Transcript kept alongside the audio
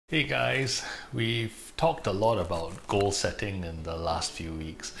Hey guys, we've talked a lot about goal setting in the last few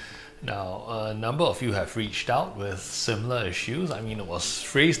weeks. Now, a number of you have reached out with similar issues. I mean, it was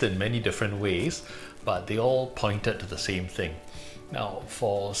phrased in many different ways, but they all pointed to the same thing. Now,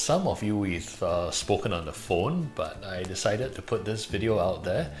 for some of you, we've spoken on the phone, but I decided to put this video out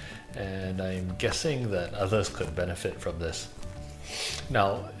there, and I'm guessing that others could benefit from this.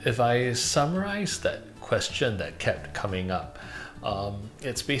 Now, if I summarize that question that kept coming up,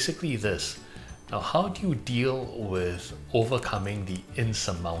 it's basically this. Now, how do you deal with overcoming the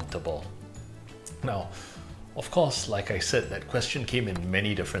insurmountable? Now, of course, like I said, that question came in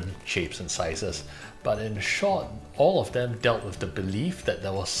many different shapes and sizes, but in short, all of them dealt with the belief that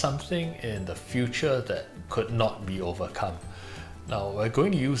there was something in the future that could not be overcome. Now, we're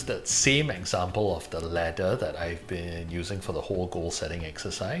going to use that same example of the ladder that I've been using for the whole goal setting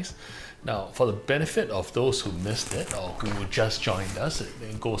exercise. Now, for the benefit of those who missed it or who just joined us,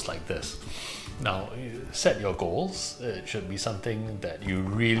 it goes like this. Now, you set your goals. It should be something that you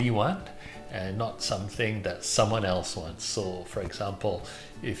really want and not something that someone else wants. So, for example,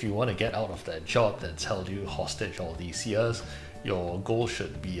 if you want to get out of that job that's held you hostage all these years, your goal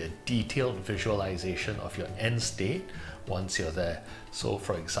should be a detailed visualization of your end state once you're there. So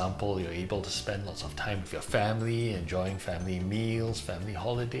for example, you're able to spend lots of time with your family, enjoying family meals, family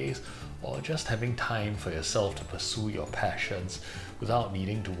holidays, or just having time for yourself to pursue your passions without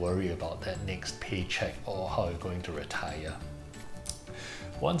needing to worry about that next paycheck or how you're going to retire.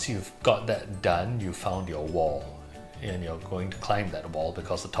 Once you've got that done, you found your wall and you're going to climb that wall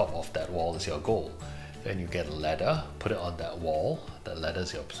because the top of that wall is your goal. Then you get a ladder, put it on that wall. That ladder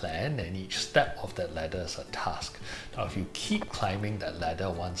is your plan, and each step of that ladder is a task. Now, if you keep climbing that ladder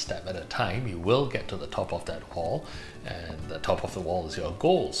one step at a time, you will get to the top of that wall, and the top of the wall is your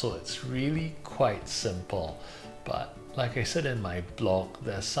goal. So it's really quite simple. But like I said in my blog,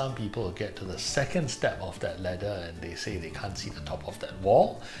 there's some people who get to the second step of that ladder and they say they can't see the top of that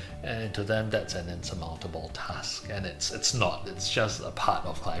wall, and to them that's an insurmountable task, and it's not. It's just a part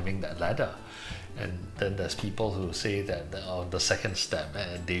of climbing that ladder. And then there's people who say that they're on the second step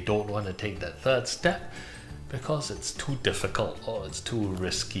and they don't want to take that third step because it's too difficult or it's too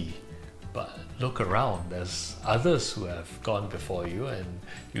risky. But look around, there's others who have gone before you and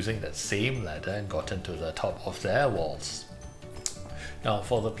using that same ladder and gotten to the top of their walls. Now,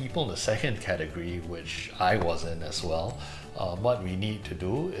 for the people in the second category, which I was in as well, what we need to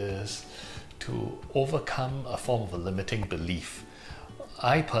do is to overcome a form of a limiting belief.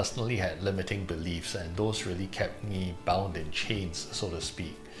 I personally had limiting beliefs, and those really kept me bound in chains, so to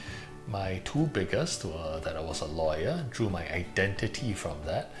speak. My two biggest were that I was a lawyer, drew my identity from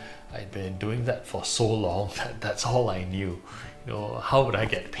that. I'd been doing that for so long that that's all I knew. You know, how would I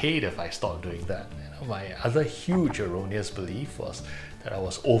get paid if I stopped doing that? My other huge erroneous belief was that I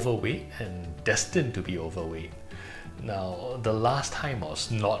was overweight and destined to be overweight. Now, the last time I was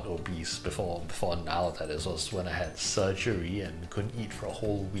not obese, before now that is, was when I had surgery and couldn't eat for a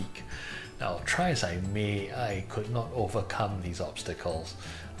whole week. Now, try as I may, I could not overcome these obstacles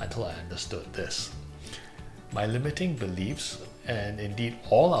until I understood this. My limiting beliefs, and indeed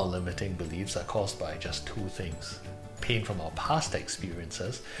all our limiting beliefs, are caused by just two things: pain from our past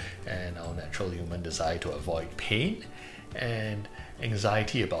experiences and our natural human desire to avoid pain, and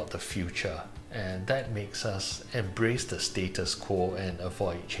anxiety about the future. And that makes us embrace the status quo and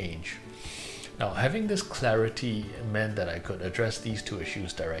avoid change. Now, having this clarity meant that I could address these two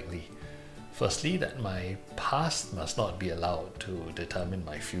issues directly. Firstly, that my past must not be allowed to determine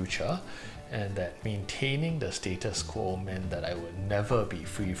my future, and that maintaining the status quo meant that I would never be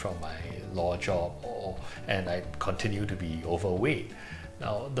free from my law job, and I'd continue to be overweight.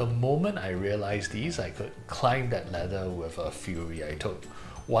 Now, the moment I realized these, I could climb that ladder with a fury. I took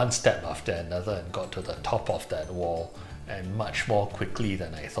one step after another and got to the top of that wall, and much more quickly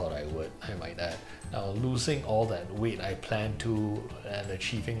than I thought I would, I might add. Now, losing all that weight I planned to, and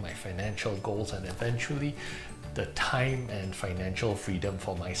achieving my financial goals, and eventually the time and financial freedom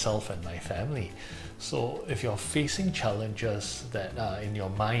for myself and my family. So if you're facing challenges that are in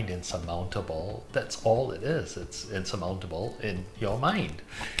your mind insurmountable, that's all it is. It's insurmountable in your mind.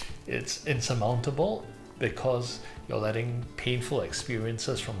 It's insurmountable because you're letting painful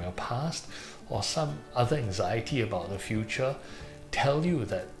experiences from your past or some other anxiety about the future tell you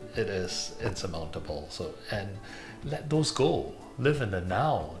that it is insurmountable. And let those go. Live in the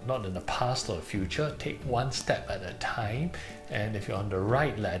now, not in the past or the future. Take one step at a time, and if you're on the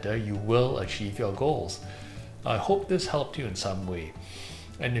right ladder, you will achieve your goals. I hope this helped you in some way.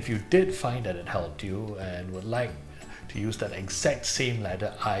 And if you did find that it helped you and would like to use that exact same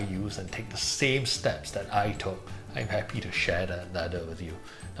ladder I use and take the same steps that I took, I'm happy to share that ladder with you.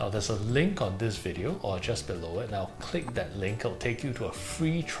 Now there's a link on this video or just below it. Now click that link, it'll take you to a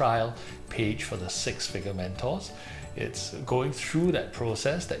free trial page for the 6-figure mentors. It's going through that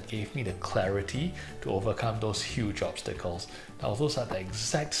process that gave me the clarity to overcome those huge obstacles. Now those are the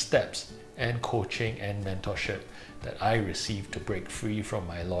exact steps and coaching and mentorship that I received to break free from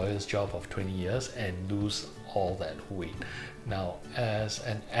my lawyer's job of 20 years and lose all that weight. Now, as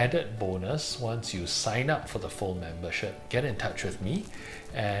an added bonus, once you sign up for the full membership, get in touch with me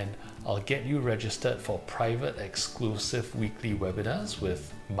and I'll get you registered for private exclusive weekly webinars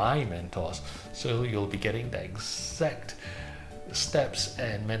with my mentors. So you'll be getting the exact steps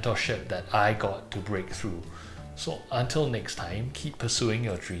and mentorship that I got to break through. So until next time, keep pursuing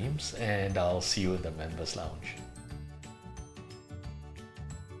your dreams and I'll see you in the Members Lounge.